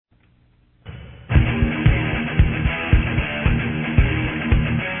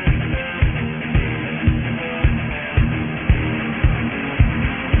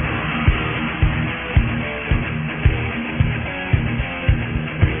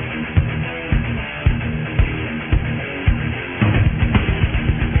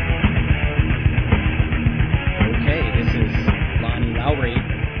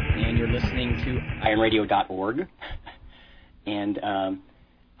sportsradio.org. And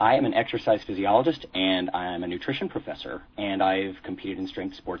I am an exercise physiologist, and I'm a nutrition professor, and I've competed in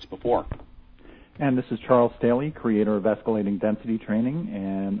strength sports before. And this is Charles Staley, creator of Escalating Density Training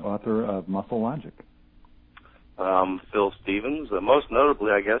and author of Muscle Logic. Phil Stevens, most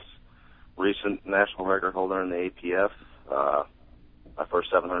notably, I guess, recent national record holder in the APF, my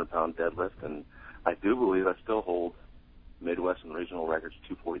first 700-pound deadlift, and I do believe I still hold Midwest and regional records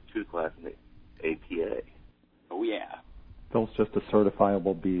 242 class in the APA. Oh, yeah. Phil's just a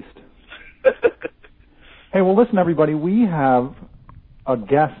certifiable beast. Hey, well, listen, everybody, we have a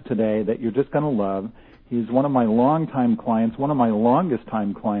guest today that you're just going to love. He's one of my longtime clients, one of my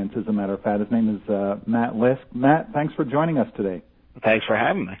longest-time clients, as a matter of fact. His name is Matt Lisk. Matt, thanks for joining us today. Thanks for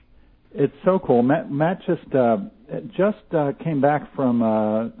having me. It's so cool. Matt just came back from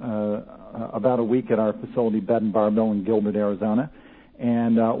about a week at our facility, Bed and Barbell in Gilbert, Arizona.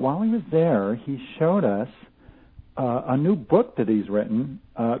 And while he was there, he showed us a new book that he's written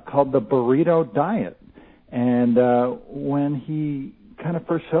called The Burrito Diet. And when he kind of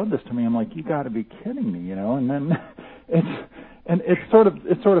first showed this to me, I'm like, you got to be kidding me, you know. And then it's sort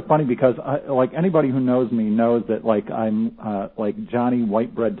of funny because like anybody who knows me knows that like I'm like Johnny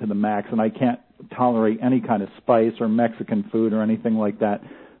White Bread to the max, and I can't tolerate any kind of spice or Mexican food or anything like that.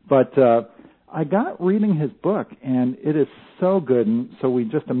 But I got reading his book, and it is so good, and so we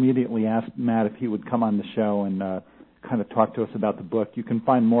just immediately asked Matt if he would come on the show and kind of talk to us about the book. You can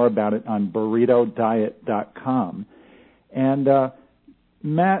find more about it on burritodiet.com. And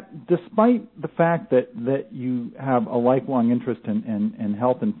Matt, despite the fact that you have a lifelong interest in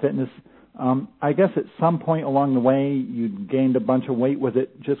health and fitness, I guess at some point along the way you gained a bunch of weight. Was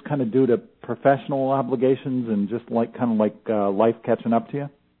it just kind of due to professional obligations and just like kind of like life catching up to you?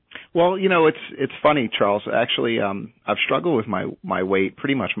 Well, you know, it's funny, Charles. Actually, I've struggled with my weight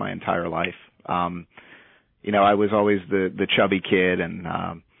pretty much my entire life. You know, I was always the chubby kid, and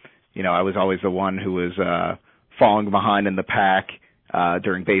you know, I was always the one who was falling behind in the pack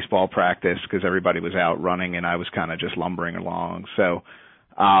during baseball practice because everybody was out running and I was kind of just lumbering along. So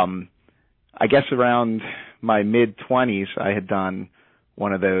I guess around my mid-20s, I had done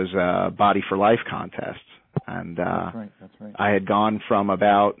one of those Body for Life contests. And that's right. I had gone from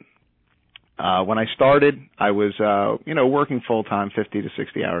about, when I started, I was, you know, working full-time, 50 to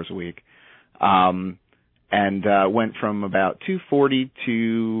 60 hours a week, and went from about 240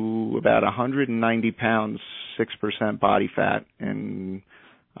 to about 190 pounds, 6% body fat in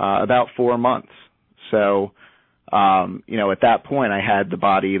about 4 months. So, you know, at that point, I had the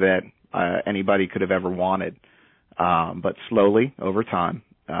body that anybody could have ever wanted. But slowly, over time,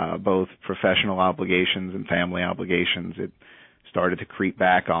 both professional obligations and family obligations, it started to creep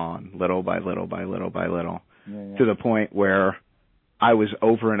back on little by little by little by little, to the point where I was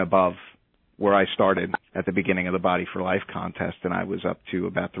over and above where I started at the beginning of the Body for Life contest, and I was up to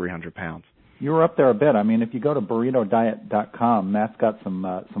about 300 pounds. You were up there a bit. I mean, if you go to burritodiet.com, Matt's got some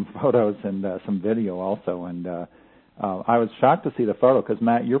photos and some video also, and I was shocked to see the photo because,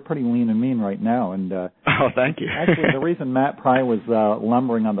 Matt, you're pretty lean and mean right now. And oh, thank you. Actually, the reason Matt probably was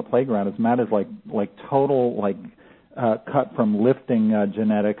lumbering on the playground is Matt is like total cut from lifting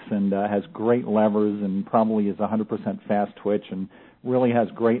genetics and has great levers and probably is 100% fast twitch and really has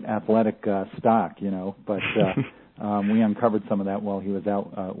great athletic stock, you know. But we uncovered some of that while he was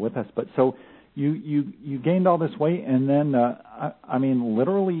out with us. But so you gained all this weight, and then I mean,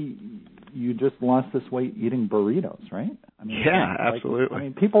 literally, you just lost this weight eating burritos, right? I mean, yeah, absolutely. I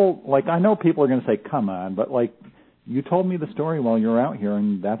mean, people, I know people are going to say, come on, but, you told me the story while you were out here,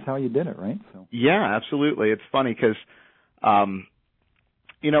 and that's how you did it, right? So. Yeah, absolutely. It's funny because,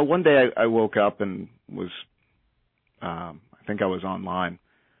 you know, one day I woke up and was, I think I was online,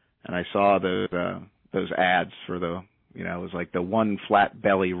 and I saw those ads for it was like the one flat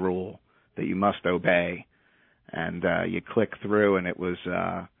belly rule that you must obey. And you click through, and it was,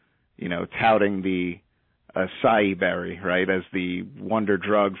 touting the acai berry, right, as the wonder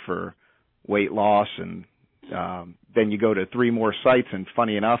drug for weight loss. And then you go to 3 more sites, and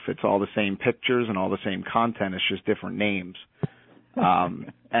funny enough, it's all the same pictures and all the same content. It's just different names.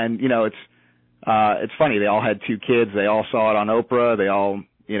 And, you know, it's funny. They all had 2 kids. They all saw it on Oprah. They all,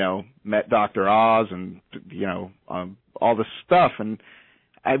 met Dr. Oz and, all this stuff. And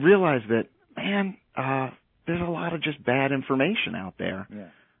I realized that, man, there's a lot of just bad information out there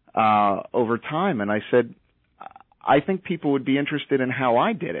over time. And I said, I think people would be interested in how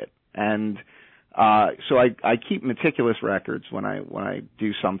I did it. And so I keep meticulous records when I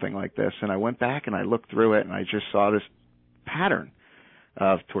do something like this. And I went back and I looked through it, and I just saw this pattern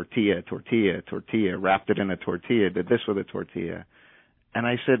of tortilla, wrapped it in a tortilla, did this with a tortilla. And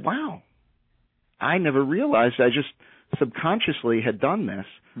I said, wow, I never realized I just subconsciously had done this,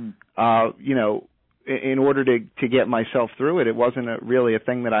 in order to get myself through it. It wasn't really a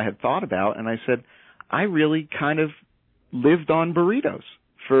thing that I had thought about. And I said, I really kind of lived on burritos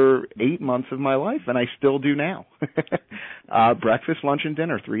for 8 months of my life, and I still do now. Breakfast, lunch, and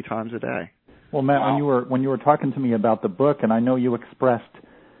dinner 3 times a day. Well, Matt, Wow. when you were talking to me about the book, and I know you expressed,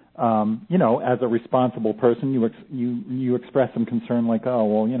 as a responsible person, you expressed some concern, like, oh,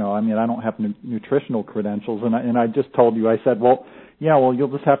 well, I don't have nutritional credentials, and I just told you, I said, well,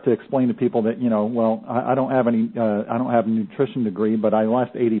 you'll just have to explain to people that, I don't have a nutrition degree, but I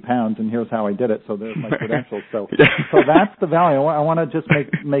lost 80 pounds, and here's how I did it. So there's my credentials. So that's the value. I want to just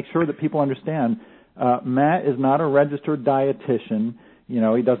make sure that people understand. Matt is not a registered dietitian.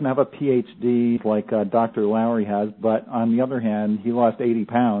 He doesn't have a PhD like Dr. Lowry has, but on the other hand, he lost 80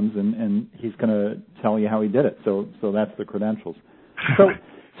 pounds, and he's going to tell you how he did it. So that's the credentials.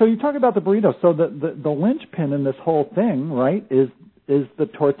 So you talk about the burrito. So the linchpin in this whole thing, right, is the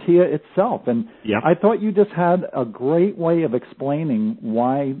tortilla itself. And yep. I thought you just had a great way of explaining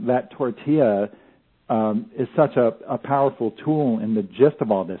why that tortilla is such a powerful tool in the gist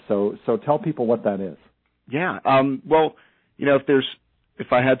of all this. So tell people what that is. Yeah. Well,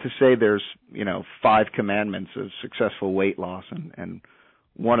 if I had to say there's, 5 commandments of successful weight loss, and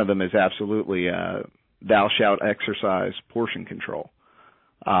one of them is absolutely thou shalt exercise portion control.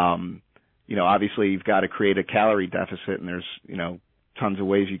 Obviously you've got to create a calorie deficit, and there's, tons of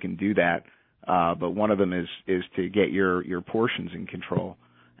ways you can do that. But one of them is to get your portions in control.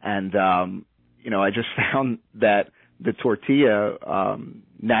 And, I just found that the tortilla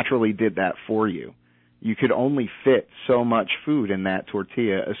naturally did that for you. You could only fit so much food in that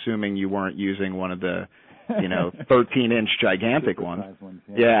tortilla, assuming you weren't using one of the, 13-inch gigantic ones.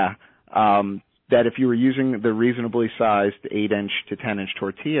 Yeah. That if you were using the reasonably sized 8-inch to 10-inch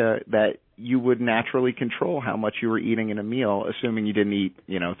tortilla, that you would naturally control how much you were eating in a meal, assuming you didn't eat,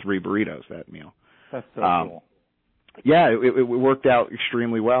 3 burritos that meal. That's so cool. Yeah, it worked out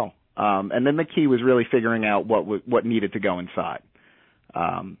extremely well. And then the key was really figuring out what needed to go inside.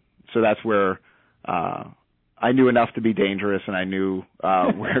 So that's where I knew enough to be dangerous, and I knew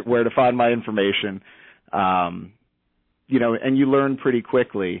where to find my information. And you learn pretty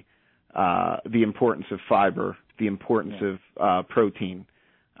quickly the importance of fiber, the importance of protein,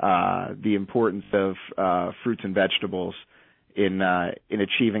 the importance of fruits and vegetables in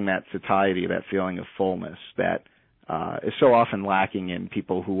achieving that satiety, that feeling of fullness that is so often lacking in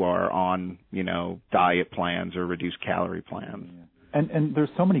people who are on, diet plans or reduced calorie plans. Yeah. And there's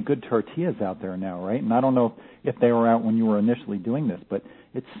so many good tortillas out there now, right? And I don't know if they were out when you were initially doing this, but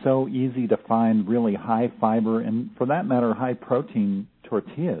it's so easy to find really high fiber and, for that matter, high protein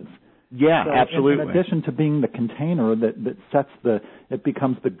tortillas. Yeah, so absolutely. In addition to being the container that it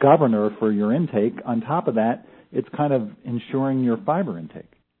becomes the governor for your intake, on top of that, it's kind of ensuring your fiber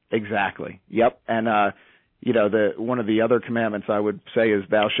intake. Exactly. Yep. And one of the other commandments I would say is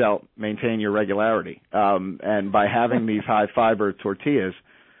thou shalt maintain your regularity. And by having these high fiber tortillas,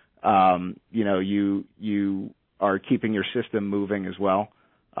 you are keeping your system moving as well.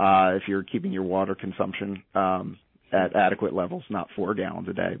 If you're keeping your water consumption at adequate levels, not 4 gallons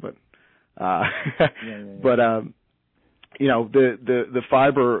a day, but but the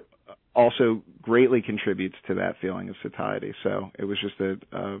fiber also greatly contributes to that feeling of satiety. So it was just a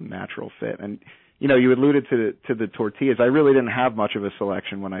natural fit. And you alluded to the tortillas. I really didn't have much of a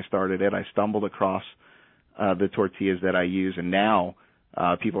selection when I started it. I stumbled across the tortillas that I use, and now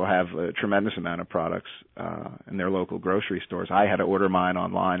people have a tremendous amount of products in their local grocery stores. I had to order mine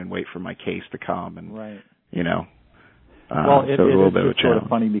online and wait for my case to come, and right. Well, it is sort of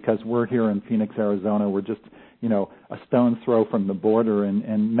funny because we're here in Phoenix, Arizona. We're just, a stone's throw from the border,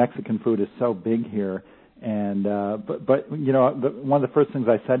 and Mexican food is so big here. And but one of the first things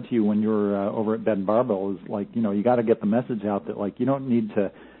I said to you when you were over at Bed & Barbell is like, you got to get the message out that like you don't need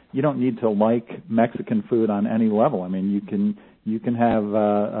to like Mexican food on any level. I mean, you can have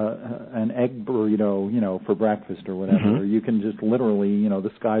an egg burrito, for breakfast or whatever. Mm-hmm. Or you can just literally,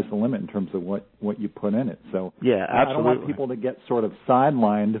 the sky's the limit in terms of what you put in it. So yeah, absolutely. I don't want people to get sort of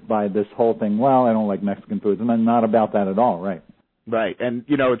sidelined by this whole thing. Well, I don't like Mexican foods, and I'm not about that at all, right? Right, and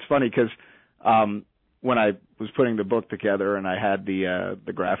it's funny because when I was putting the book together and I had the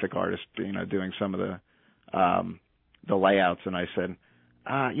graphic artist, doing some of the layouts, and I said,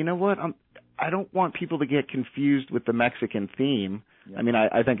 you know what, I don't want people to get confused with the Mexican theme. Yeah. I mean,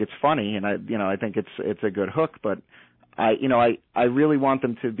 I think it's funny, and I think it's a good hook, but I really want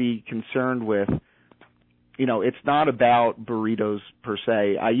them to be concerned with, it's not about burritos per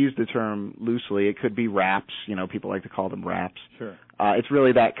se. I use the term loosely. It could be wraps. People like to call them wraps. Sure. It's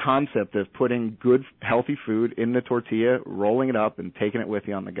really that concept of putting good, healthy food in the tortilla, rolling it up, and taking it with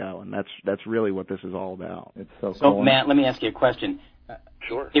you on the go. And that's really what this is all about. It's so So, cool. Matt, let me ask you a question.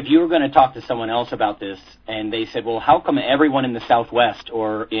 Sure. If you were going to talk to someone else about this, and they said, well, how come everyone in the Southwest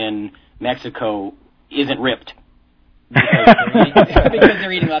or in Mexico isn't ripped? Because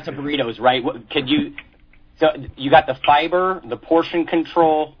they're eating lots of burritos, right? So you got the fiber, the portion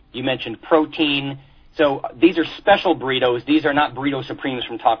control, you mentioned protein. So these are special burritos. These are not burrito supremes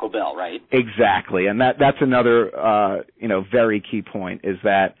from Taco Bell, right? Exactly, and that's another very key point is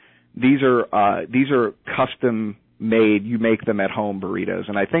that these are custom made. You make them at home burritos,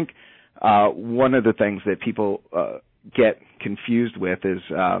 and I think one of the things that people get confused with is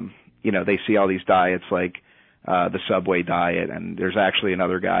they see all these diets like the Subway diet, and there's actually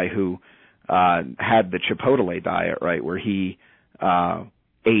another guy who had the Chipotle diet, right, where he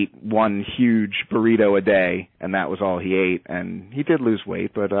ate one huge burrito a day, and that was all he ate, and he did lose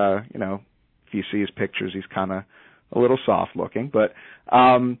weight, but if you see his pictures, he's kind of a little soft looking. But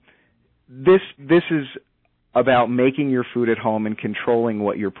this is about making your food at home and controlling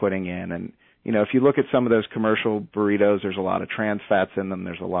what you're putting in. And if you look at some of those commercial burritos, there's a lot of trans fats in them.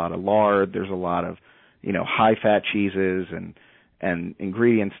 There's a lot of lard. There's a lot of high fat cheeses and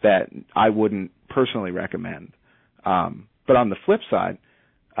ingredients that I wouldn't personally recommend. But on the flip side,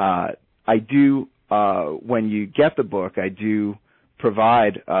 I do, when you get the book, I do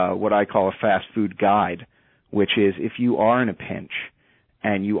provide what I call a fast food guide, which is if you are in a pinch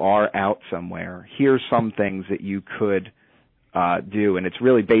and you are out somewhere, here's some things that you could do. And it's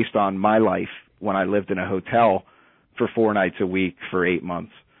really based on my life when I lived in a hotel for 4 nights a week for 8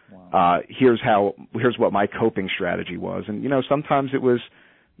 months. Wow. Here's what my coping strategy was. And, sometimes it was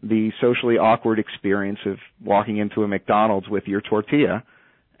the socially awkward experience of walking into a McDonald's with your tortilla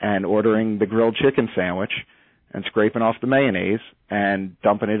and ordering the grilled chicken sandwich and scraping off the mayonnaise and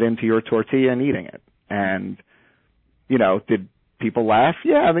dumping it into your tortilla and eating it. And, did people laugh?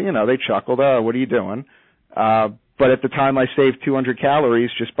 Yeah, they chuckled. Oh, what are you doing? But at the time I saved 200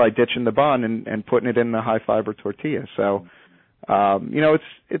 calories just by ditching the bun and putting it in the high fiber tortilla. So,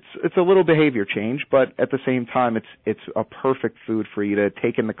 it's a little behavior change, but at the same time, it's a perfect food for you to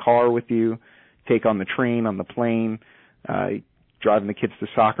take in the car with you, take on the train, on the plane, driving the kids to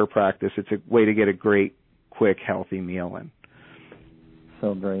soccer practice. It's a way to get a great, quick, healthy meal in.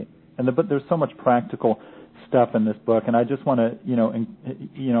 So great. But there's so much practical stuff in this book, and I just want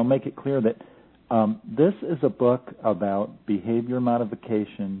to, make it clear that this is a book about behavior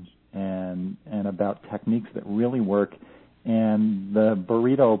modification and about techniques that really work. And the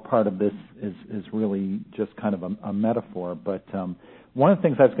burrito part of this is really just kind of a metaphor. But one of the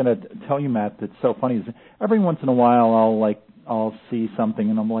things I was going to tell you, Matt, that's so funny is every once in a while I'll see something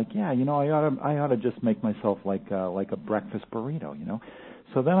and I'm like, yeah, I ought to just make myself like a breakfast burrito,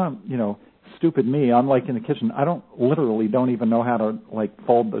 So then I'm, stupid me, I'm like in the kitchen. I don't even know how to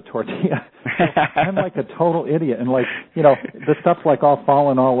fold the tortilla. I'm like a total idiot, and the stuff's all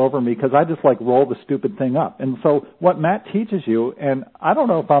falling all over me because I just roll the stupid thing up. And so what Matt teaches you, and I don't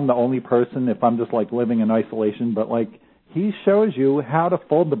know if I'm the only person, if I'm just living in isolation, but he shows you how to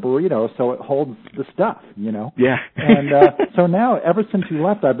fold the burrito so it holds the stuff, Yeah. And so now, ever since you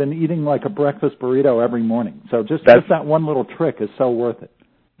left, I've been eating a breakfast burrito every morning. So just that one little trick is so worth it.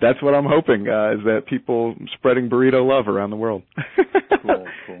 That's what I'm hoping, is that people spreading burrito love around the world.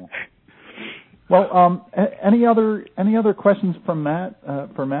 Cool. Well, any other questions from Matt,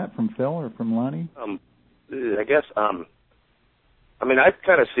 from Phil, or from Lonnie? I guess, I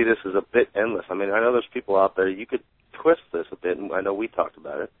kind of see this as a bit endless. I know there's people out there, you could twist this a bit, and I know we talked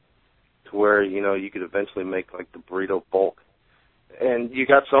about it, to where, you could eventually make the burrito bulk. And you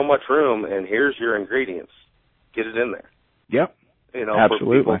got so much room, and here's your ingredients. Get it in there. Yep.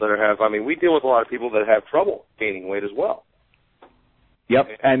 Absolutely. For people that have, we deal with a lot of people that have trouble gaining weight as well. Yep.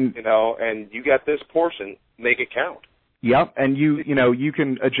 And and you got this portion, make it count. Yep. And you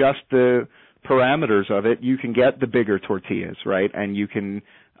can adjust the parameters of it. You can get the bigger tortillas, right? And you can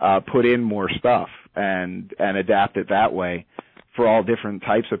put in more stuff and adapt it that way for all different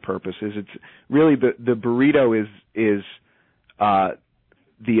types of purposes. It's really the burrito is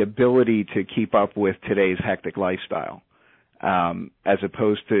the ability to keep up with today's hectic lifestyle. As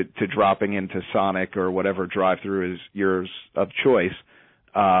opposed to dropping into Sonic or whatever drive-through is yours of choice.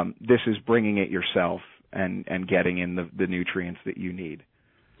 This is bringing it yourself and getting in the nutrients that you need.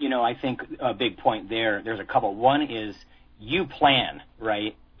 I think a big point there's a couple. One is you plan,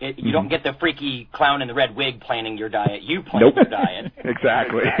 right? You don't get the freaky clown in the red wig planning your diet. You plan your diet.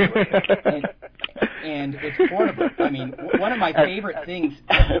 Exactly. and it's portable. I mean, one of my favorite things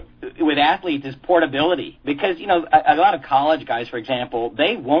with athletes is portability, because, you know, a lot of college guys, for example,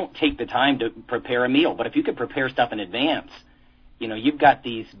 they won't take the time to prepare a meal. But if you could prepare stuff in advance, you know, you've got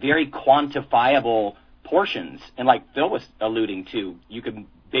these very quantifiable portions. And like Phil was alluding to, you can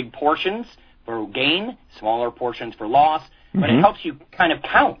big portions for gain, smaller portions for loss, but it helps you kind of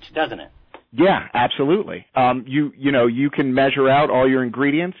count, doesn't it? Yeah, absolutely. You know, you can measure out all your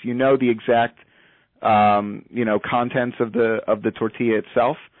ingredients. You know the exact you know, contents of the tortilla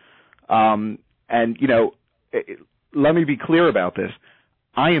itself. And you know, let me be clear about this.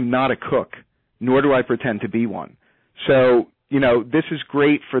 I am not a cook, nor do I pretend to be one. So, you know, this is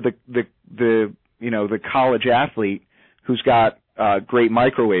great for the you know, the college athlete who's got great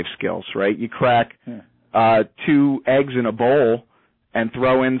microwave skills, right? You crack 2 eggs in a bowl and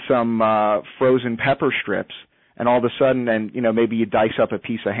throw in some frozen pepper strips, and all of a sudden, and you know, maybe you dice up a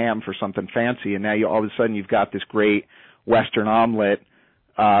piece of ham for something fancy, and now all of a sudden you've got this great Western omelet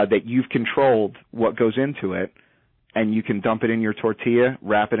that you've controlled what goes into it, and you can dump it in your tortilla,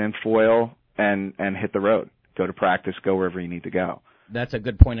 wrap it in foil, and hit the road. Go to practice, go wherever you need to go. That's a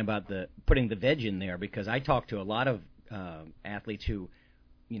good point about putting the veg in there, because I talk to a lot of athletes who,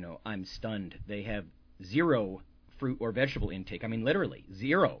 you know, I'm stunned. They have zero fruit or vegetable intake. I mean, literally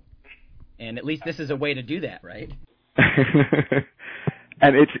zero. And at least this is a way to do that, right?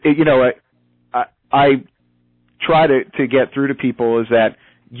 And you know, I try to get through to people is that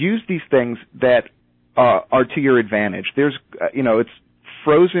use these things that are to your advantage. There's, you know, it's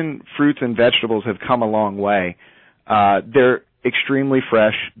frozen fruits and vegetables have come a long way. They're extremely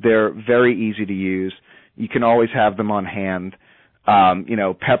fresh. They're very easy to use. You can always have them on hand. You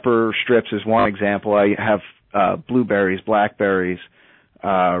know, pepper strips is one example. I have blueberries, blackberries,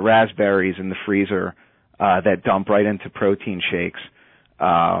 raspberries in the freezer that dump right into protein shakes.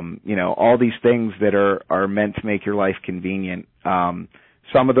 You know, all these things that are meant to make your life convenient.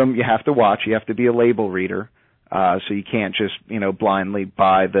 Some of them you have to watch. You have to be a label reader, so you can't just, you know, blindly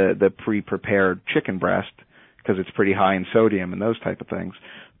buy the pre-prepared chicken breast because it's pretty high in sodium and those type of things.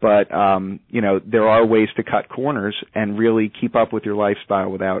 But, you know, there are ways to cut corners and really keep up with your lifestyle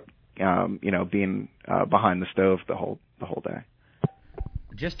without, you know, being behind the stove the whole day.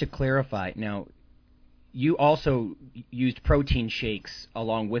 Just to clarify, now, you also used protein shakes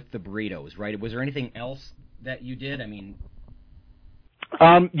along with the burritos, right? Was there anything else that you did? I mean...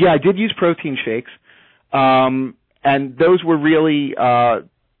 yeah, I did use protein shakes, and those were really a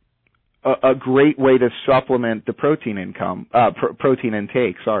great way to supplement the protein protein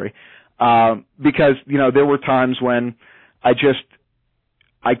intake. Sorry, because you know there were times when I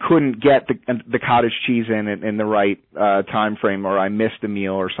couldn't get the cottage cheese in the right time frame, or I missed a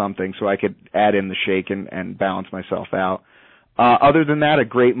meal or something, so I could add in the shake and balance myself out. Other than that, a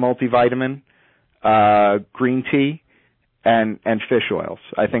great multivitamin, green tea, and fish oils.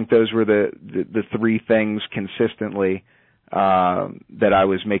 I think those were the 3 things consistently that I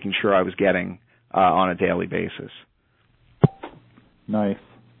was making sure I was getting on a daily basis. Nice.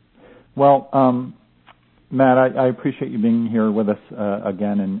 Well, Matt, I appreciate you being here with us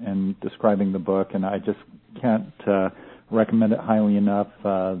again and describing the book, and I just can't recommend it highly enough.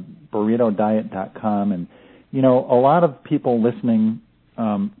 BurritoDiet.com, and you know, a lot of people listening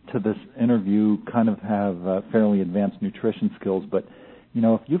to this interview kind of have fairly advanced nutrition skills, but you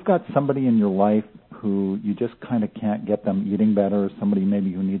know, if you've got somebody in your life who you just kind of can't get them eating better, or somebody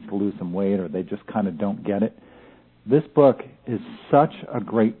maybe who needs to lose some weight, or they just kind of don't get it, this book is such a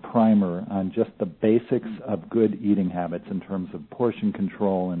great primer on just the basics of good eating habits in terms of portion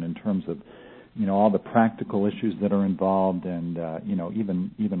control and in terms of, you know, all the practical issues that are involved, and you know,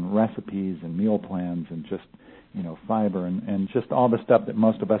 even recipes and meal plans, and just, you know, fiber and just all the stuff that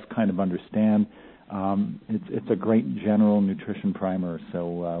most of us kind of understand. It's a great general nutrition primer,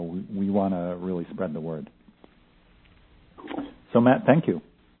 so we want to really spread the word. So, Matt, thank you.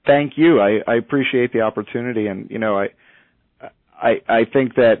 Thank you. I appreciate the opportunity, and you know, I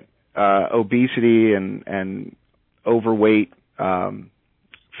think that obesity and overweight,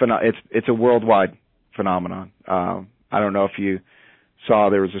 it's a worldwide phenomenon. I don't know if you saw,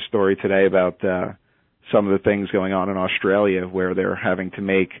 there was a story today about some of the things going on in Australia where they're having to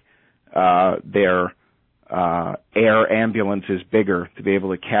make their air ambulances bigger to be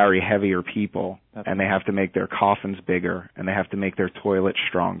able to carry heavier people, and they have to make their coffins bigger, and they have to make their toilets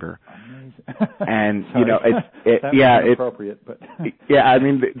stronger. And you know, it's inappropriate, but yeah, I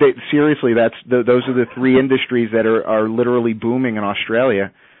mean, seriously, those are the 3 industries that are literally booming in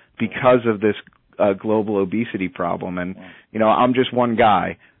Australia because of this global obesity problem. And you know, I'm just one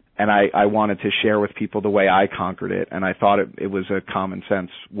guy. and I wanted to share with people the way I conquered it, and I thought it was a common sense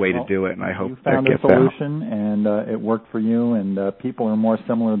way to do it, and I hope you found that a gets out. solution, and it worked for you, and people are more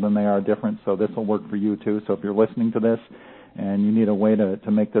similar than they are different, so this will work for you too. So if you're listening to this and you need a way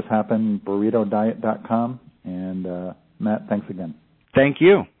to make this happen, burritodiet.com, and Matt, thanks again. Thank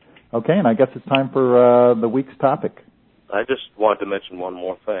you. Okay, and I guess it's time for the week's topic. I just wanted to mention one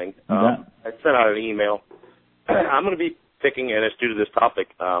more thing. Yeah. I sent out an email. I'm going to be picking, and it's due to this topic,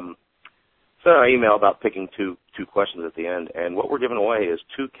 sent out an email about picking two questions at the end, and what we're giving away is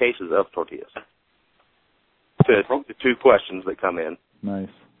 2 cases of tortillas. To 2 questions that come in. Nice.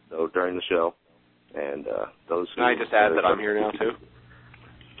 So during the show, and those. Can I just add that I'm here now too?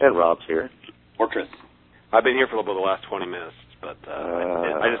 And Rob's here. Fortress. I've been here for about the last 20 minutes, but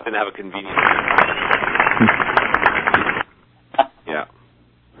I just didn't have a convenient. Yeah.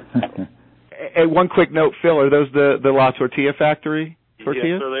 Hey, one quick note, Phil, are those the La Tortilla Factory tortillas?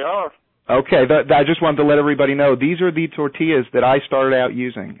 Yes, sir, they are. Okay, I just wanted to let everybody know, these are the tortillas that I started out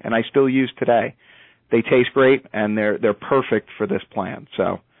using, and I still use today. They taste great, and they're perfect for this plan,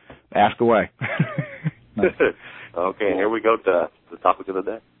 so ask away. Okay, and here we go to the topic of the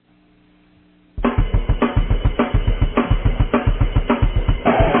day.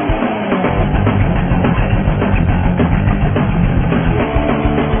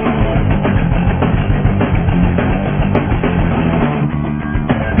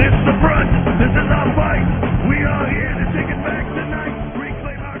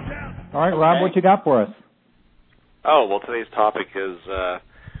 All right, Rob, what you got for us? Oh, well, today's topic is,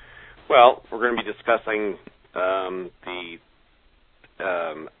 we're going to be discussing the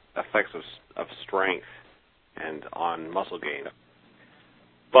effects of strength and on muscle gain.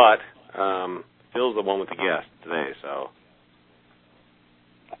 But Phil's the one with the guest today, so.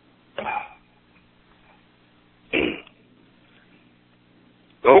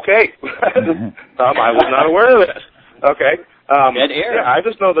 Okay. I was not aware of this. Okay. Dead air. Yeah, I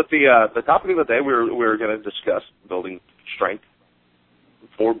just know that the topic of the day we're going to discuss building strength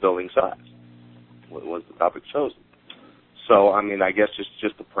for building size. What was the topic chosen? So I mean, I guess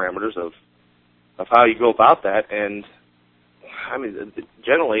just the parameters of how you go about that, and I mean,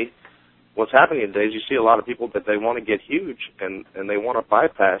 generally, what's happening today is you see a lot of people that they want to get huge and they want to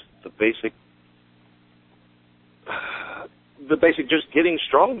bypass the basic just getting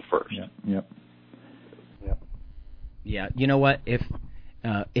strong first. Yep. Yeah, you know what?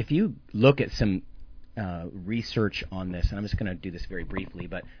 If you look at some research on this, and I'm just going to do this very briefly,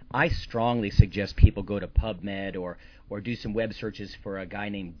 but I strongly suggest people go to PubMed or do some web searches for a guy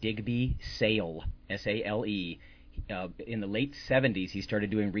named Digby Sale, S-A-L-E. In the late 70s, he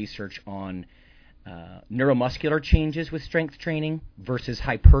started doing research on neuromuscular changes with strength training versus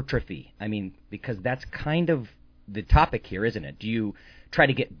hypertrophy. I mean, because that's kind of the topic here, isn't it? Do you try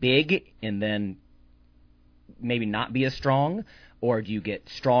to get big and then maybe not be as strong, or do you get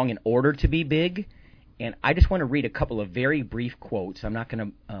strong in order to be big? And I just want to read a couple of very brief quotes. I'm not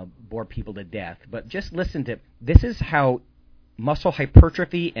going to bore people to death, but just listen to this is how muscle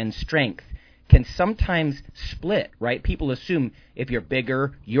hypertrophy and strength can sometimes split, right? People assume if you're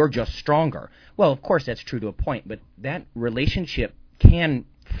bigger, you're just stronger. Well, of course, that's true to a point, but that relationship can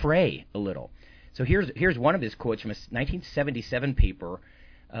fray a little. So here's one of his quotes from a 1977 paper.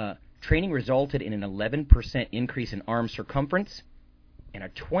 Training resulted in an 11% increase in arm circumference and a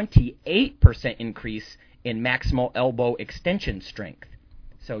 28% increase in maximal elbow extension strength.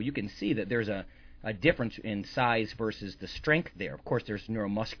 So you can see that there's a difference in size versus the strength there. Of course, there's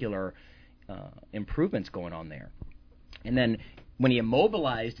neuromuscular improvements going on there. And then when he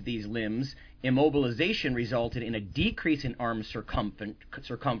immobilized these limbs, immobilization resulted in a decrease in arm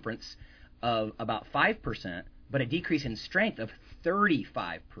circumference of about 5%, but a decrease in strength of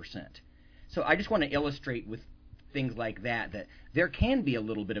 35%. So I just want to illustrate with things like that there can be a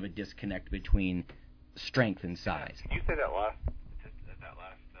little bit of a disconnect between strength and size. Can you say that last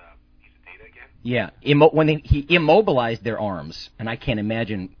piece of data again? Yeah, when he immobilized their arms, and I can't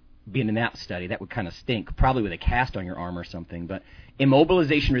imagine being in that study. That would kind of stink, probably with a cast on your arm or something. But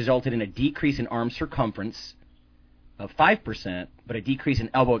immobilization resulted in a decrease in arm circumference of 5%, but a decrease in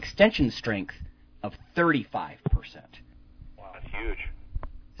elbow extension strength of 35%. Wow, that's huge.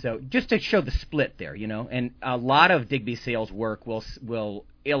 So just to show the split there, and a lot of Digby Sale's work will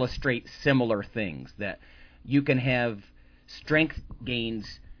illustrate similar things, that you can have strength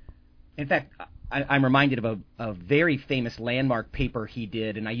gains. In fact, I'm reminded of a very famous landmark paper he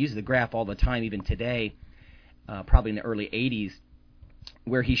did, and I use the graph all the time, even today, probably in the early 80s,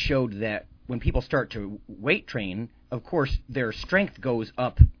 where he showed that when people start to weight train, of course, their strength goes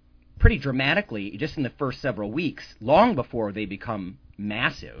up pretty dramatically just in the first several weeks, long before they become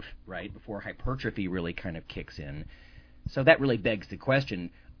massive, right? Before hypertrophy really kind of kicks in. So that really begs the question.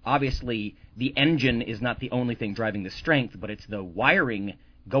 Obviously, the engine is not the only thing driving the strength, but it's the wiring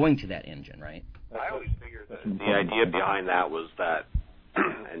going to that engine, right? I always figured that the idea behind that was that,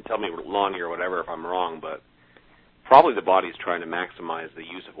 and tell me, Lonnie or whatever if I'm wrong, but probably the body's trying to maximize the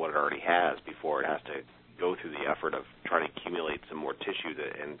use of what it already has before it has to go through the effort of trying to accumulate some more tissue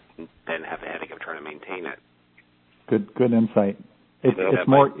and then have the headache of trying to maintain it. Good insight.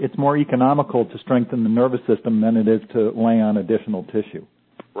 It's more economical to strengthen the nervous system than it is to lay on additional tissue.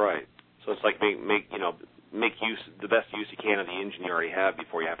 Right. So it's like make use the best use you can of the engine you already have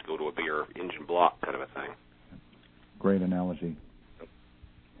before you have to go to a bigger engine block kind of a thing. Great analogy.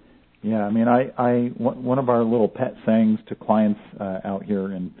 Yeah, I mean, one of our little pet sayings to clients out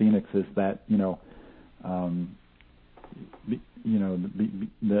here in Phoenix is that the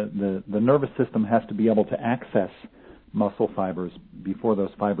nervous system has to be able to access muscle fibers before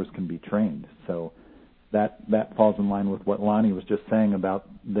those fibers can be trained. So that falls in line with what Lonnie was just saying about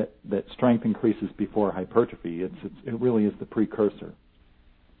that strength increases before hypertrophy. It really is the precursor.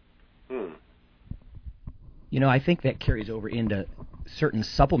 I think that carries over into certain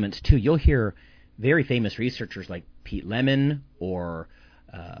supplements too. You'll hear very famous researchers like Pete Lemon or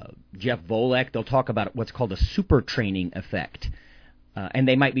Jeff Volek. They'll talk about what's called a super training effect. And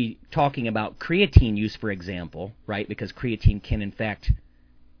they might be talking about creatine use, for example, right? Because creatine can, in fact,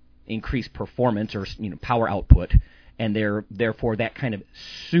 increase performance or power output, and therefore that kind of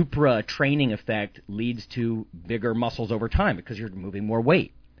supra training effect leads to bigger muscles over time because you're moving more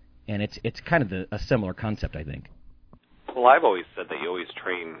weight, and it's kind of a similar concept, I think. Well, I've always said that you always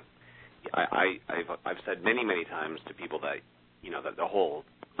train. I've said many times to people that that the whole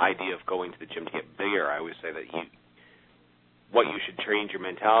idea of going to the gym to get bigger. I always say that what you should change your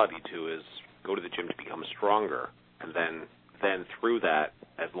mentality to is go to the gym to become stronger, and then through that,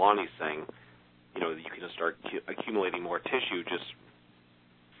 as Lonnie's saying, you can start accumulating more tissue just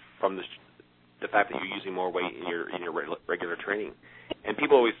from the fact that you're using more weight in your regular training. And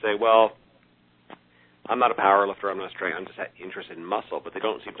people always say, well, I'm not a power lifter, I'm not strength, I'm just interested in muscle, but they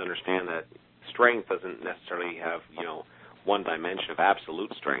don't seem to understand that strength doesn't necessarily have, one dimension of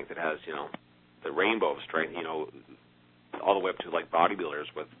absolute strength. It has, the rainbow of strength, all the way up to like bodybuilders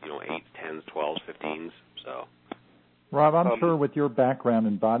with 8s, 10s, 12s, 15s. So, Rob, I'm sure with your background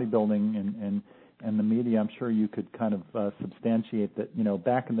in bodybuilding and the media, I'm sure you could kind of substantiate that.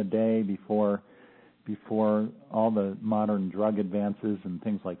 Back in the day, before all the modern drug advances and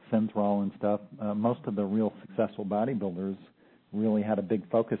things like Synthol and stuff, most of the real successful bodybuilders really had a big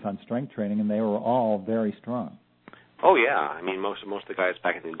focus on strength training, and they were all very strong. Oh yeah, I mean most of the guys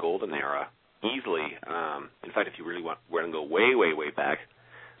back in the golden era. Easily. In fact, if you really want to go way back,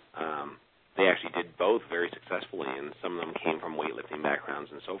 they actually did both very successfully, and some of them came from weightlifting backgrounds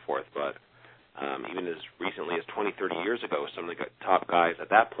and so forth. But even as recently as 20, 30 years ago, some of the top guys at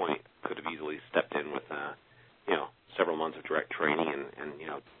that point could have easily stepped in with, several months of direct training and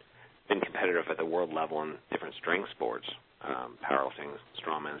been competitive at the world level in different strength sports, powerlifting,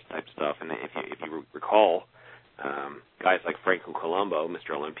 strongman type stuff. And if you recall, guys like Franco Columbu,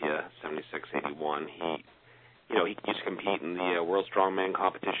 Mr. Olympia, 76, 81, he used to compete in the World Strongman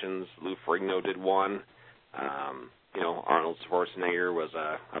competitions. Lou Ferrigno did one. Arnold Schwarzenegger was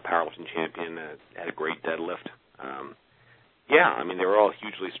a powerlifting champion, had a great deadlift. They were all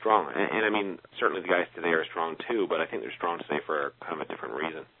hugely strong. And I mean, certainly the guys today are strong too, but I think they're strong today for kind of a different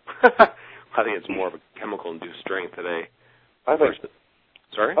reason. I think it's more of a chemical-induced strength today.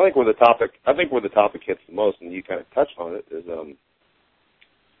 Sorry? I think where the topic hits the most, and you kind of touched on it, is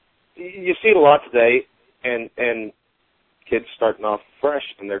you see it a lot today, and kids starting off fresh,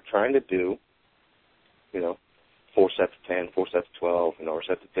 and they're trying to do, 4 sets of 10, 4 sets of 12, or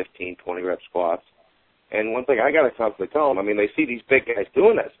sets of 15, 20 rep squats. And one thing I got to constantly tell them, they see these big guys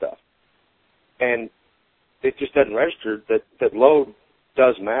doing that stuff, and it just doesn't register that load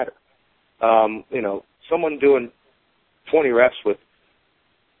does matter. Someone doing 20 reps with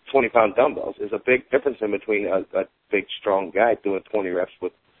 20-pound dumbbells is a big difference in between a big, strong guy doing 20 reps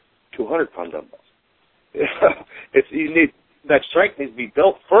with 200-pound dumbbells. That strength needs to be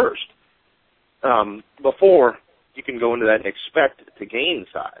built first before you can go into that and expect to gain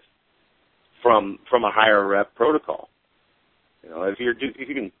size from a higher rep protocol. If you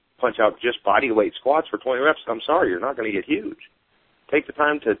can punch out just body weight squats for 20 reps, I'm sorry, you're not going to get huge. Take the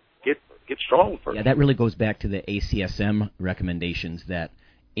time to get strong first. Yeah, that really goes back to the ACSM recommendations that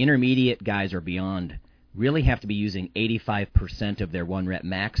intermediate guys are beyond really have to be using 85% of their 1-rep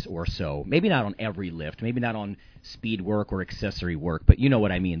max or so. Maybe not on every lift, maybe not on speed work or accessory work, but you know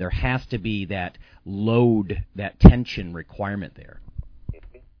what I mean. There has to be that load, that tension requirement there.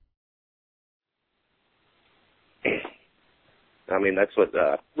 I mean, that's what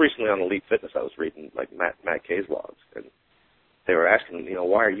recently on Elite Fitness I was reading, like Matt Kay's logs, and they were asking,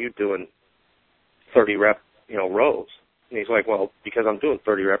 why are you doing 30-rep, rows? And he's like, well, because I'm doing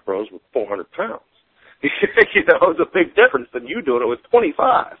 30-rep rows with 400 pounds. It's a big difference than you doing it with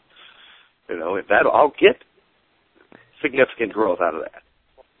 25. If that, I'll get significant growth out of that.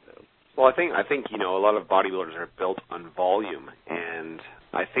 Well, I think a lot of bodybuilders are built on volume, and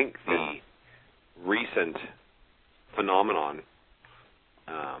I think the recent phenomenon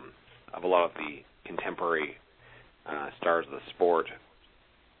of a lot of the contemporary stars of the sport,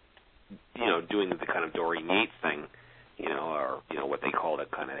 doing the kind of Dorian Yates thing, or what they call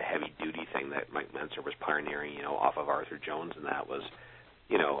that kind of heavy-duty thing that Mike Mentzer was pioneering, off of Arthur Jones, and that was,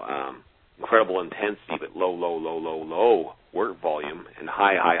 incredible intensity, but low work volume and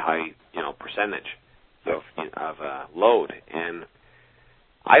high, percentage of load. And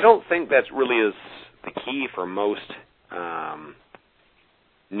I don't think that's really is the key for most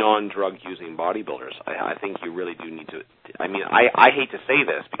non-drug using bodybuilders. I think you really do need to. I mean, I hate to say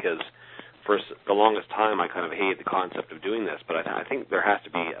this because for the longest time I kind of hated the concept of doing this, but I think there has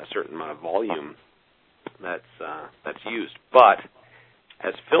to be a certain amount of volume that's used. But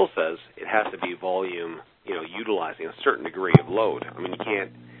as Phil says, it has to be volume, utilizing a certain degree of load. I mean, you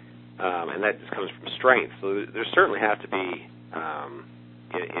can't, and that just comes from strength. So there certainly has to be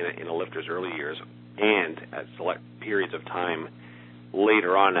in a lifter's early years and at select periods of time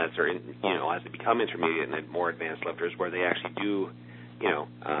later on as they're as they become intermediate and more advanced lifters, where they actually do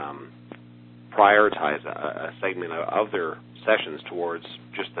prioritize a segment of their sessions towards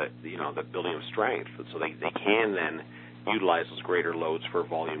just the building of strength, so they can then utilize those greater loads for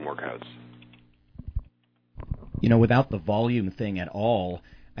volume workouts. Without the volume thing at all,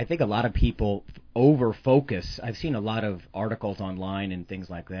 I think a lot of people over-focus. I've seen a lot of articles online and things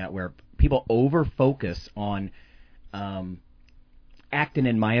like that where people over-focus on actin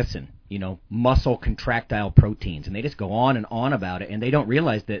and myosin, muscle contractile proteins, and they just go on and on about it, and they don't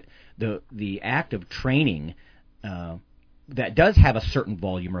realize that the act of training that does have a certain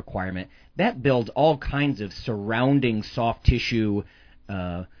volume requirement, that builds all kinds of surrounding soft tissue,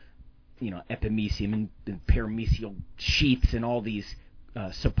 epimysium and perimysial sheaths and all these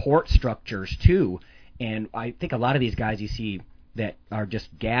support structures too. And I think a lot of these guys you see that are just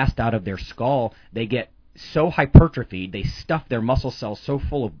gassed out of their skull, they get so hypertrophied, they stuff their muscle cells so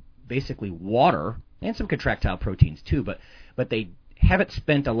full of basically water and some contractile proteins too, but they haven't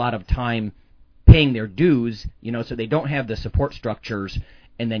spent a lot of time paying their dues, so they don't have the support structures,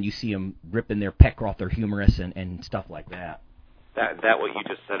 and then you see them ripping their pec off their humerus and stuff like that. That what you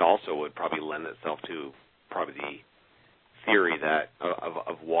just said also would probably lend itself to probably the theory that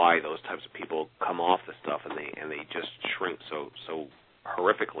of why those types of people come off the stuff and they just shrink so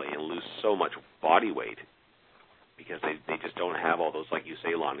horrifically and lose so much body weight because they just don't have all those, like you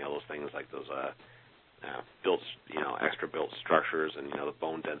say, Lonnie, all those things like those built, extra built structures and the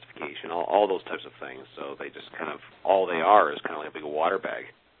bone densification, all those types of things. So they just kind of all they are is kind of like a big water bag.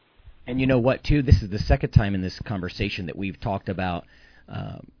 And you know what, too? This is the second time in this conversation that we've talked about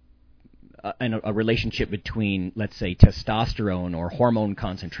a relationship between, let's say, testosterone or hormone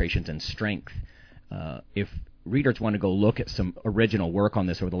concentrations and strength. If readers want to go look at some original work on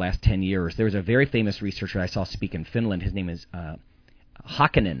this over the last 10 years, there was a very famous researcher I saw speak in Finland. His name is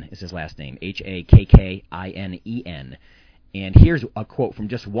Hakkinen is his last name, Hakkinen. And here's a quote from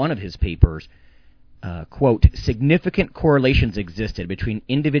just one of his papers. Quote, significant correlations existed between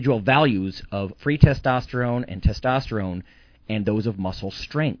individual values of free testosterone and those of muscle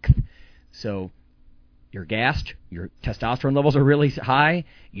strength. So you're gassed, your testosterone levels are really high,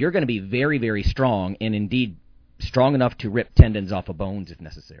 you're going to be very, very strong, and indeed strong enough to rip tendons off of bones if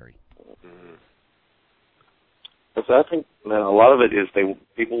necessary. So I think a lot of it is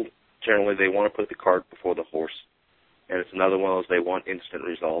people generally they want to put the cart before the horse. And it's another one of those, they want instant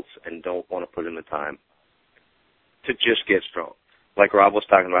results and don't want to put in the time to just get strong. Like Rob was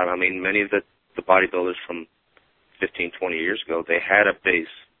talking about, I mean, many of the bodybuilders from 15, 20 years ago, they had a base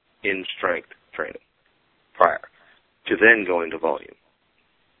in strength training prior to then going to volume.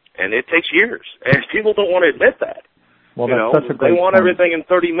 And it takes years, and people don't want to admit that. Well, that's such a great they want point. everything in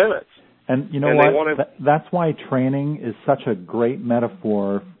 30 minutes. And you know what? That's why training is such a great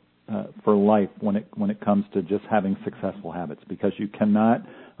metaphor for life when it comes to just having successful habits, because you cannot,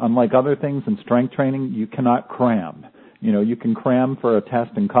 unlike other things in strength training, you cannot cram. You can cram for a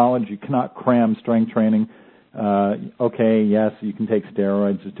test in college. You cannot cram strength training. Okay, yes, you can take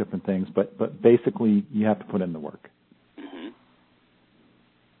steroids, there's different things, but basically you have to put in the work. Mm-hmm.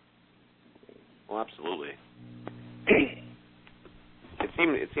 Well, absolutely.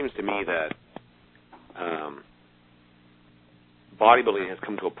 It seems to me that bodybuilding has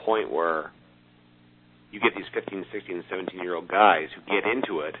come to a point where you get these 15, 16, and 17-year-old guys who get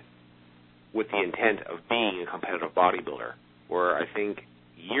into it with the intent of being a competitive bodybuilder, where I think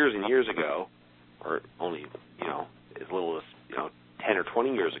years and years ago, or only, as little as, 10 or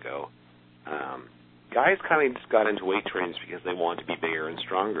 20 years ago, guys kind of just got into weight trainings because they wanted to be bigger and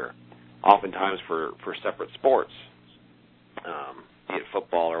stronger, oftentimes for separate sports, be it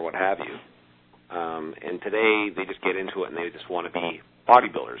football or what have you. And today they just get into it and they just want to be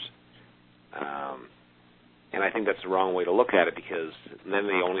bodybuilders. And I think that's the wrong way to look at it, because then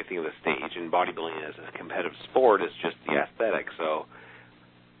the only thing on the stage in bodybuilding as a competitive sport is just the aesthetic. So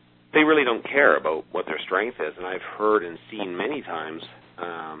they really don't care about what their strength is. And I've heard and seen many times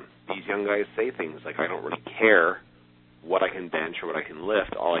these young guys say things like, I don't really care what I can bench or what I can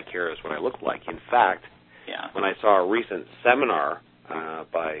lift. All I care is what I look like. In fact, when I saw a recent seminar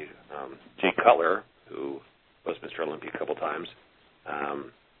by Jay Cutler, who was Mr. Olympia a couple times,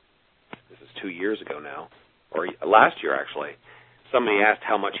 this is 2 years ago now, or last year actually, somebody asked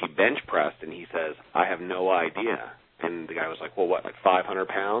how much he bench pressed, and he says, I have no idea. And the guy was like, well, what, like 500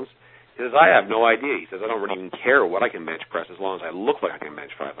 pounds? He says, I have no idea. He says, I don't really even care what I can bench press as long as I look like I can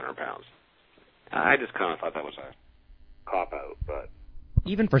bench 500 pounds. I just kind of thought that was a cop-out, but...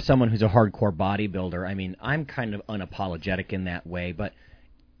 Even for someone who's a hardcore bodybuilder, I mean, I'm kind of unapologetic in that way, but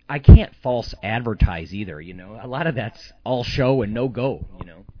I can't false advertise either, A lot of that's all show and no go,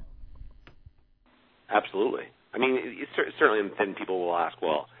 Absolutely. I mean, certainly then people will ask,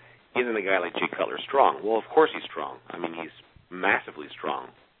 well, isn't a guy like Jay Cutler strong? Well, of course he's strong. I mean, he's massively strong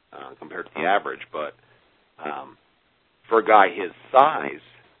compared to the average, but for a guy his size,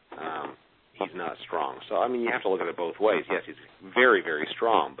 he's not strong. So, I mean, you have to look at it both ways. Yes, he's very, very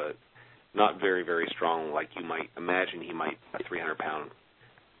strong, but not very, very strong like you might imagine a 300-pound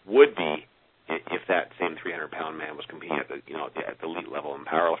would be if that same 300-pound man was competing at the elite level in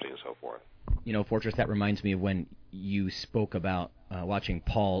powerlifting and so forth. Fortress, that reminds me of when you spoke about watching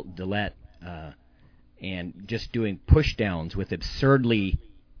Paul Dillette and just doing push-downs with absurdly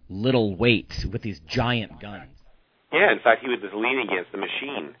little weights with these giant guns. Yeah, in fact, he would just lean against the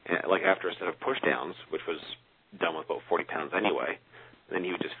machine, like after a set of push-downs, which was done with about 40 pounds anyway. And then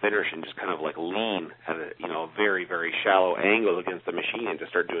he would just finish and just kind of like lean at a very, very shallow angle against the machine and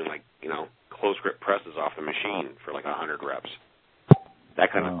just start doing close grip presses off the machine for like 100 reps.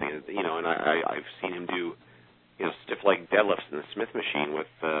 That kind of thing, and I've seen him do, stiff leg deadlifts in the Smith machine with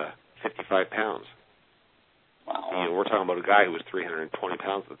 55 pounds. Wow. We're talking about a guy who was 320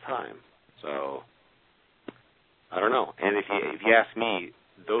 pounds at the time. So, I don't know. And if you ask me,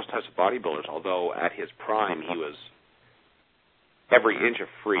 those types of bodybuilders, although at his prime he was every inch a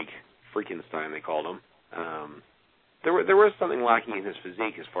freak, Freakenstein they called him, there was something lacking in his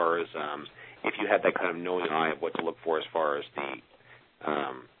physique as far as if you had that kind of knowing eye of what to look for as far as the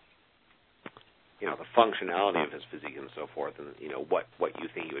the functionality of his physique and so forth, and what you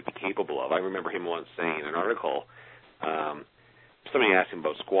think he would be capable of. I remember him once saying in an article, somebody asked him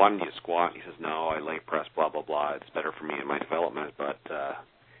about squatting. Do you squat? He says, no, I leg press, blah, blah, blah. It's better for me in my development. But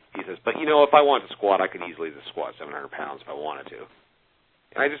he says, but if I wanted to squat, I could easily just squat 700 pounds if I wanted to.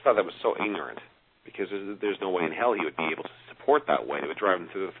 And I just thought that was so ignorant, because there's no way in hell he would be able to support that weight. It would drive him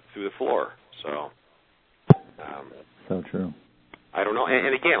through the floor. So. So true. I don't know.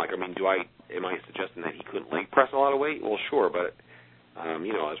 And again, am I suggesting that he couldn't leg press a lot of weight? Well, sure, but as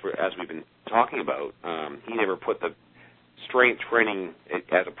we've been talking about, he never put the strength training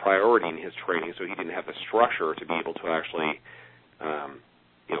as a priority in his training, so he didn't have the structure to be able to actually,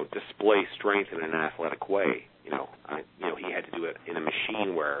 display strength in an athletic way. He had to do it in a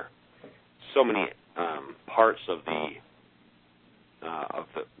machine where so many parts of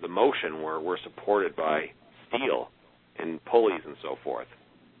the motion were supported by steel and pulleys and so forth.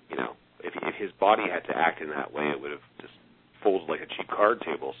 If his body had to act in that way, it would have just folded like a cheap card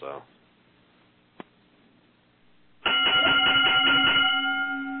table. So.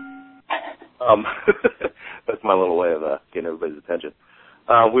 That's my little way of getting everybody's attention.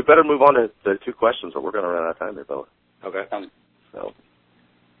 We better move on to the two questions, or we're going to run out of time here, fella. Okay. So,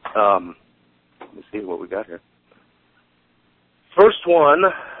 let me see what we got here. First one,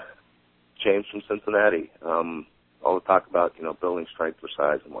 James from Cincinnati. All the talk about, building strength for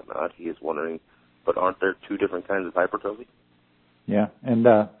size and whatnot. He is wondering, but aren't there two different kinds of hypertrophy? Yeah, and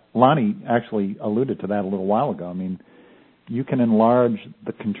Lonnie actually alluded to that a little while ago. I mean, you can enlarge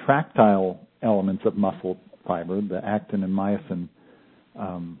the contractile elements of muscle fiber, the actin and myosin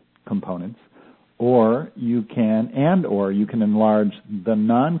components, or you can enlarge the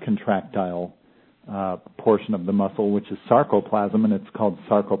non-contractile portion of the muscle, which is sarcoplasm, and it's called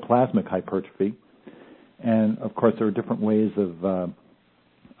sarcoplasmic hypertrophy. And of course, there are different ways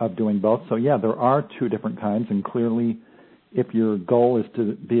of doing both. So yeah, there are two different kinds, and clearly, if your goal is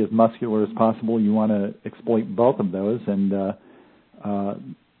to be as muscular as possible, you want to exploit both of those. And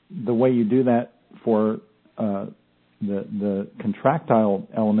the way you do that for the contractile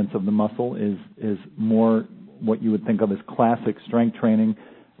elements of the muscle is more what you would think of as classic strength training,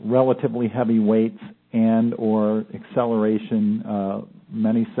 relatively heavy weights and or acceleration,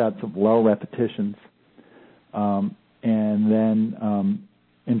 many sets of low repetitions. And then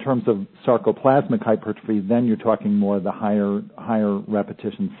in terms of sarcoplasmic hypertrophy, then you're talking more the higher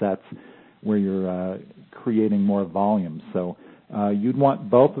repetition sets where you're creating more volume. So you'd want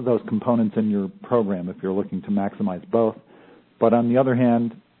both of those components in your program if you're looking to maximize both. But on the other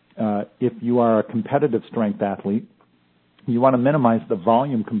hand, if you are a competitive strength athlete, you want to minimize the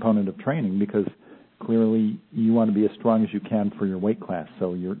volume component of training because clearly you want to be as strong as you can for your weight class.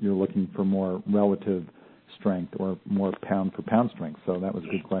 So you're looking for more relative strength or more pound-for-pound strength. So that was a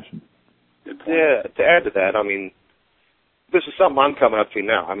good question. Yeah, to add to that, I mean, this is something I'm coming up to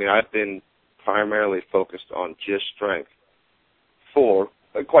now. I mean, I've been primarily focused on just strength for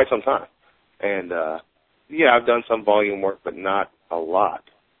quite some time. And, yeah, I've done some volume work, but not a lot.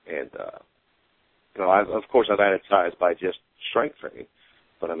 And, you know, of course, I've added size by just strength training.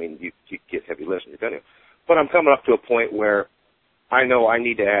 But, I mean, you get heavy lifts and you're going to. But I'm coming up to a point where I know I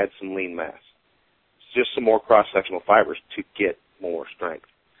need to add some lean mass, just some more cross-sectional fibers to get more strength.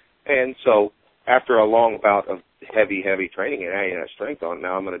 And so after a long bout of heavy training and adding that strength on,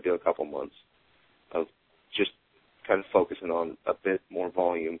 now I'm going to do a couple months of just kind of focusing on a bit more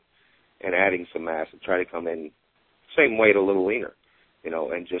volume and adding some mass and try to come in same weight, a little leaner, you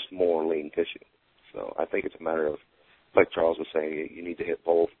know, and just more lean tissue. So I think it's a matter of, like Charles was saying, you need to hit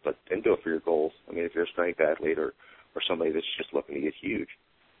both, but and do it for your goals. I mean, if you're a strength athlete or somebody that's just looking to get huge,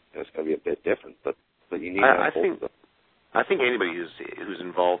 you know, it's going to be a bit different, but you need to have both. I think anybody who's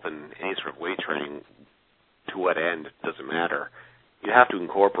involved in any sort of weight training, to what end, doesn't matter. You have to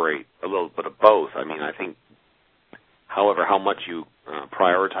incorporate a little bit of both. I mean, I think, however, how much you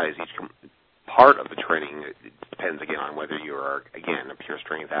prioritize each part of the training, it depends, again, on whether you are, again, a pure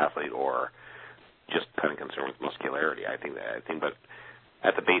strength athlete or just kind of concerned with muscularity. I think, but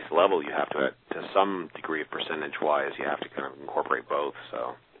at the base level, you have to some degree of percentage-wise, you have to kind of incorporate both,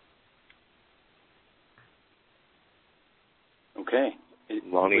 so. Okay.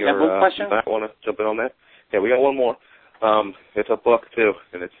 Lonnie, we have one question? You might want to jump in on that. Yeah, we got one more. It's a book, too,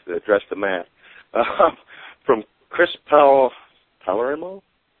 and it's addressed to Matt. From Chris Palermo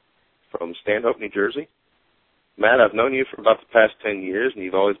from Stanhope, New Jersey. Matt, I've known you for about the past 10 years, and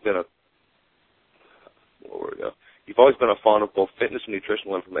you've always been a fan of both fitness and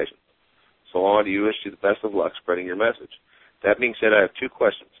nutritional information. So I do wish you the best of luck spreading your message. That being said, I have two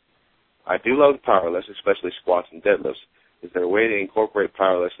questions. I do love powerlifts, especially squats and deadlifts. Is there a way to incorporate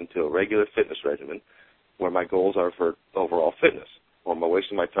powerlifts into a regular fitness regimen where my goals are for overall fitness? Or am I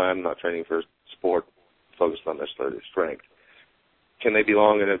wasting my time not training for sport, focused on necessarily strength? Can they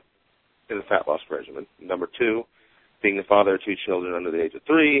belong in a fat loss regimen? Number two, being the father of two children under the age of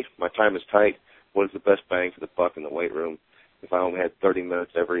 3, my time is tight. What is the best bang for the buck in the weight room if I only had 30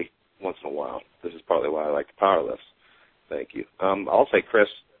 minutes every once in a while? This is probably why I like the power lifts. Thank you. I'll say, Chris,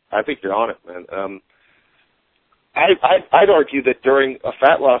 I think you're on it, man. I'd argue that during a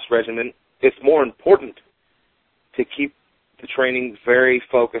fat loss regimen, it's more important to keep the training very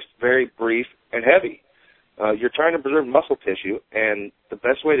focused, very brief, and heavy. You're trying to preserve muscle tissue, and the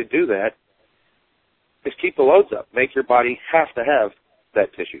best way to do that is keep the loads up. Make your body have to have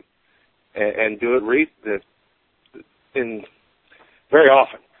that tissue, and do it very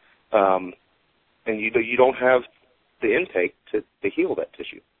often. And you don't have the intake to heal that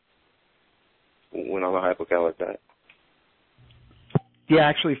tissue when on a hypocaloric diet. Yeah,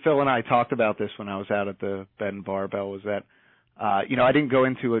 actually, Phil and I talked about this when I was out at the Bed and Barbell, was that, I didn't go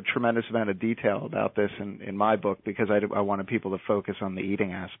into a tremendous amount of detail about this in my book because I wanted people to focus on the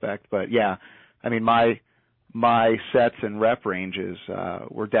eating aspect. But, yeah, I mean, my sets and rep ranges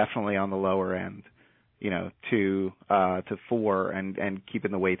were definitely on the lower end, 2 to 4 and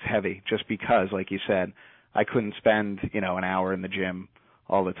keeping the weights heavy just because, like you said, I couldn't spend, an hour in the gym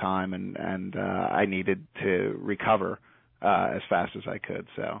all the time and I needed to recover as fast as I could.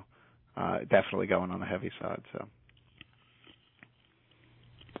 So definitely going on the heavy side. So.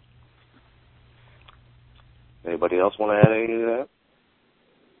 Anybody else want to add anything to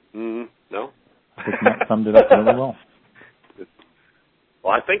that? No. I think Matt summed it up really well.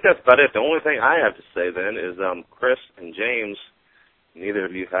 Well, I think that's about it. The only thing I have to say then is Chris and James, neither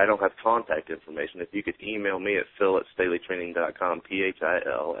of you, I don't have contact information. If you could email me at phil@staleytraining.com,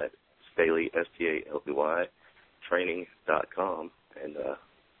 PHIL at Staley, STALEY, training.com, and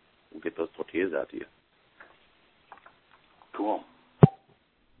we'll get those tortillas out to you. Cool.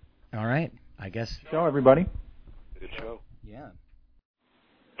 All right. I guess. Ciao, everybody. Good show. Yeah.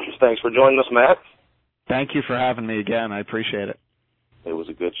 Thanks for joining us, Matt. Thank you for having me again. I appreciate it. It was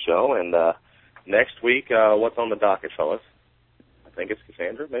a good show, and next week, what's on the docket, fellas? I think it's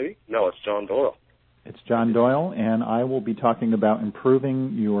Cassandra, maybe? No, it's John Doyle. It's John Doyle, and I will be talking about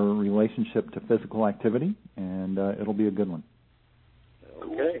improving your relationship to physical activity, and it'll be a good one.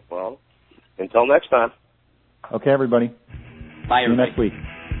 Okay, well, until next time. Okay, everybody. Bye, See you everybody. next week.